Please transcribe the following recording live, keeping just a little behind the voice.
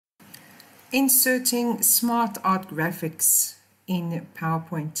Inserting SmartArt graphics in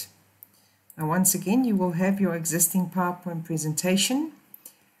PowerPoint. Now once again, you will have your existing PowerPoint presentation.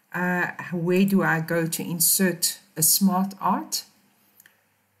 Where do I go to insert a SmartArt?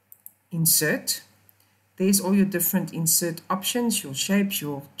 Insert. There's all your different insert options, your shapes,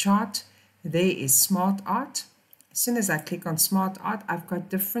 your chart. There is SmartArt. As soon as I click on SmartArt, I've got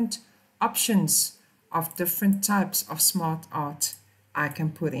different options of different types of SmartArt I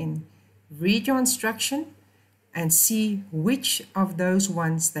can put in. Read your instruction and see which of those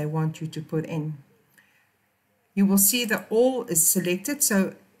ones they want you to put in. You will see that all is selected.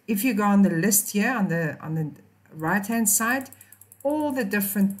 So if you go on the list here on the right hand side, all the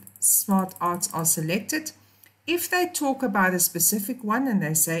different SmartArts are selected. If they talk about a specific one and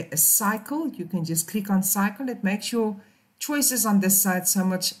they say a cycle, you can just click on cycle. It makes your choices on this side so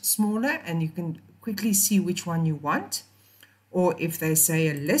much smaller and you can quickly see which one you want. Or if they say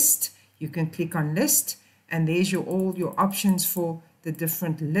a list, you can click on list and there's all your options for the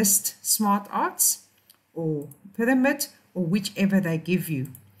different list SmartArts or pyramid or whichever they give you.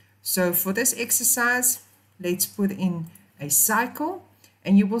 So for this exercise, let's put in a cycle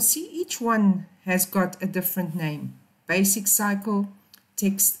and you will see each one has got a different name. Basic cycle,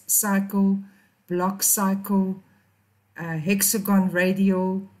 text cycle, block cycle, hexagon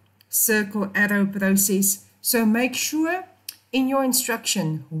radial, circle arrow process. So make sure in your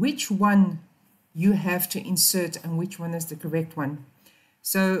instruction which one you have to insert and which one is the correct one.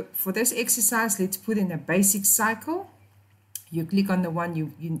 So for this exercise, let's put in a basic cycle. You click on the one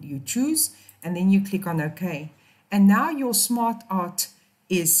you choose and then you click on OK. And now your SmartArt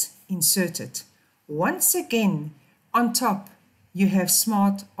is inserted. Once again, on top, you have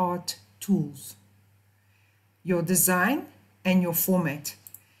SmartArt tools, your design and your format.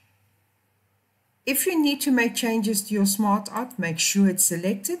 If you need to make changes to your SmartArt, make sure it's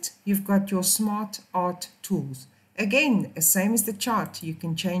selected. You've got your SmartArt tools. Again, same as the chart, you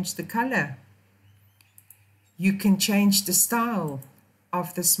can change the color. You can change the style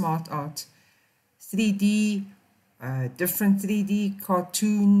of the SmartArt. 3D, different 3D,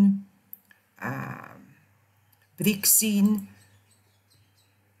 cartoon, brick scene.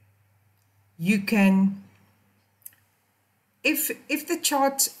 You can, if the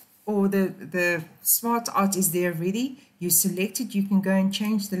chart or the SmartArt is there already, you select it, you can go and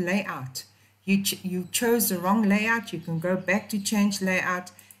change the layout. You chose the wrong layout, you can go back to change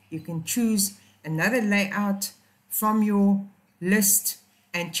layout. You can choose another layout from your list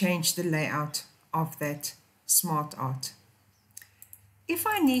and change the layout of that SmartArt. If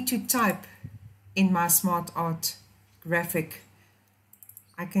I need to type in my SmartArt graphic,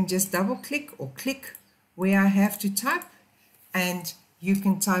 I can just double click or click where I have to type and you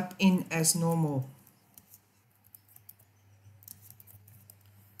can type in as normal.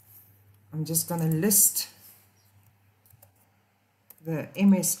 I'm just going to list the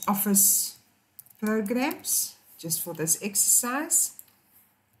MS Office programs just for this exercise.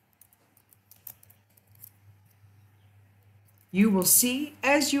 You will see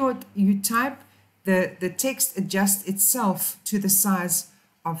as you type, the text adjusts itself to the size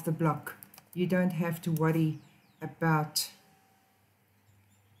of the block. You don't have to worry about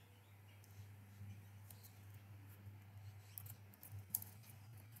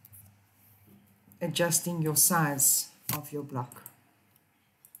adjusting your size of your block.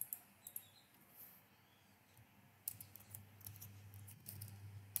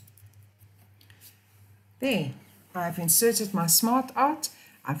 There, I've inserted my SmartArt.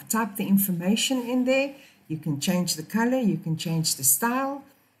 I've typed the information in there. You can change the color, you can change the style,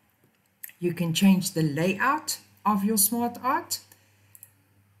 you can change the layout of your SmartArt.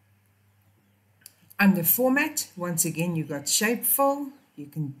 Under format, once again, you've got shape fill. You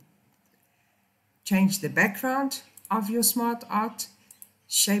can change the background of your SmartArt,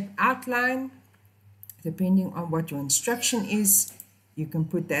 shape outline, depending on what your instruction is. You can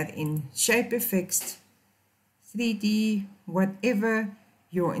put that in shape effects, 3D, whatever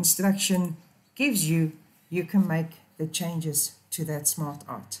your instruction gives you, you can make the changes to that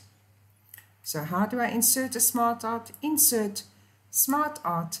SmartArt. So how do I insert a SmartArt? Insert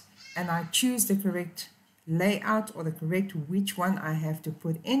SmartArt and I choose the correct layout or the correct which one I have to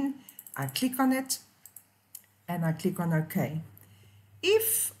put in. I click on it and I click on OK.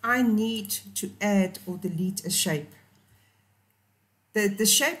 If I need to add or delete a shape, the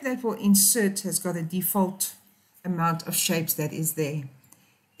shape that will insert has got a default amount of shapes that is there.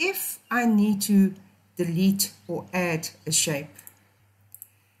 If I need to delete or add a shape,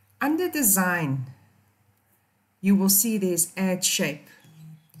 under design, you will see there's add shape.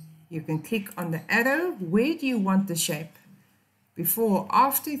 You can click on the arrow. Where do you want the shape? before or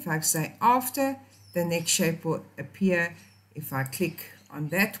after. If I say after, the next shape will appear. If I click on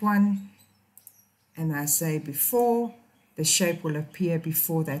that one and I say before, the shape will appear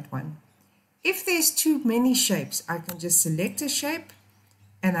before that one. If there's too many shapes, I can just select a shape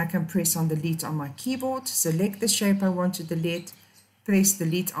and I can press on delete on my keyboard, select the shape I want to delete, press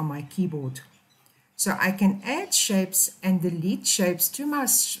delete on my keyboard. So I can add shapes and delete shapes to my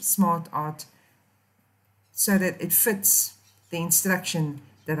SmartArt so that it fits the instruction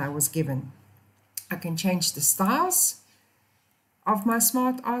that I was given. I can change the styles of my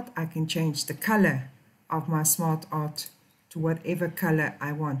SmartArt. I can change the color of my SmartArt to whatever color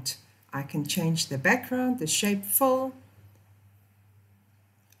I want. I can change the background, the shape fill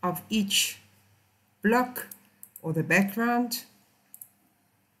of each block or the background.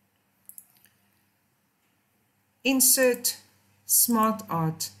 Insert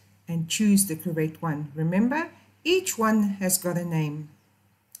SmartArt and choose the correct one. Remember, each one has got a name.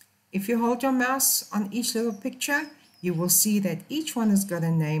 If you hold your mouse on each little picture, you will see that each one has got a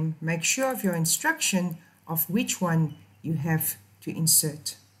name. Make sure of your instruction of which one you have to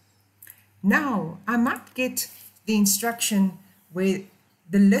insert. Now, I might get the instruction where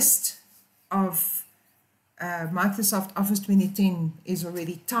the list of Microsoft Office 2010 is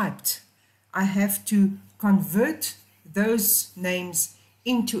already typed. I have to convert those names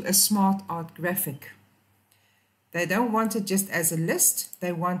into a SmartArt graphic. They don't want it just as a list,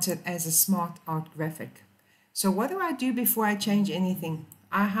 they want it as a SmartArt graphic. So what do I do before I change anything?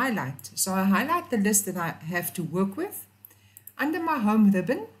 I highlight. So I highlight the list that I have to work with. Under my home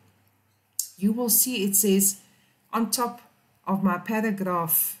ribbon, you will see it says on top of my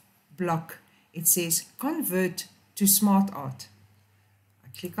paragraph block, it says convert to SmartArt.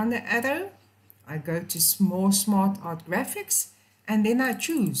 I click on the arrow, I go to more SmartArt graphics, and then I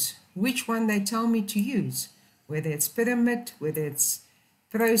choose which one they tell me to use, whether it's pyramid, whether it's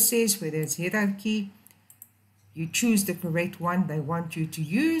process, whether it's hierarchy. You choose the correct one they want you to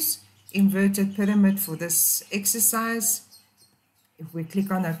use. Inverted pyramid for this exercise. If we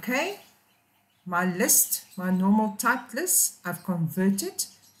click on OK, my list, my normal typed list, I've converted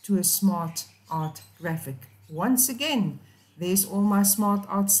to a SmartArt graphic. Once again, there's all my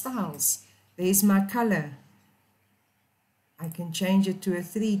SmartArt styles. There's my color. I can change it to a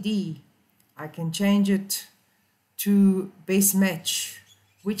 3D. I can change it to best match.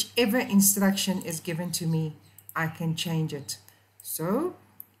 Whichever instruction is given to me, I can change it. So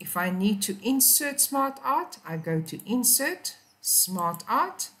if I need to insert SmartArt, I go to Insert,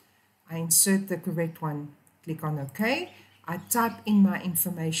 SmartArt. I insert the correct one. Click on OK. I type in my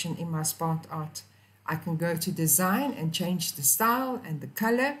information in my SmartArt. I can go to Design and change the style and the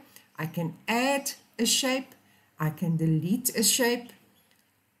color. I can add a shape. I can delete a shape.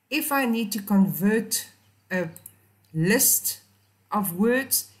 If I need to convert a list of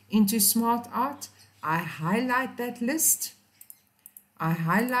words into SmartArt, I highlight that list. I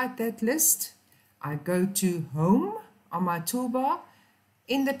go to Home on my toolbar.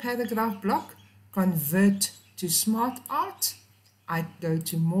 In the paragraph block, Convert to SmartArt. I go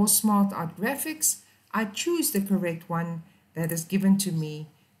to More SmartArt Graphics. I choose the correct one that is given to me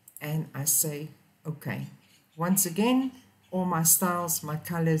and I say OK. Once again, all my styles, my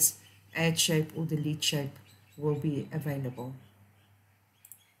colors, add shape or delete shape will be available.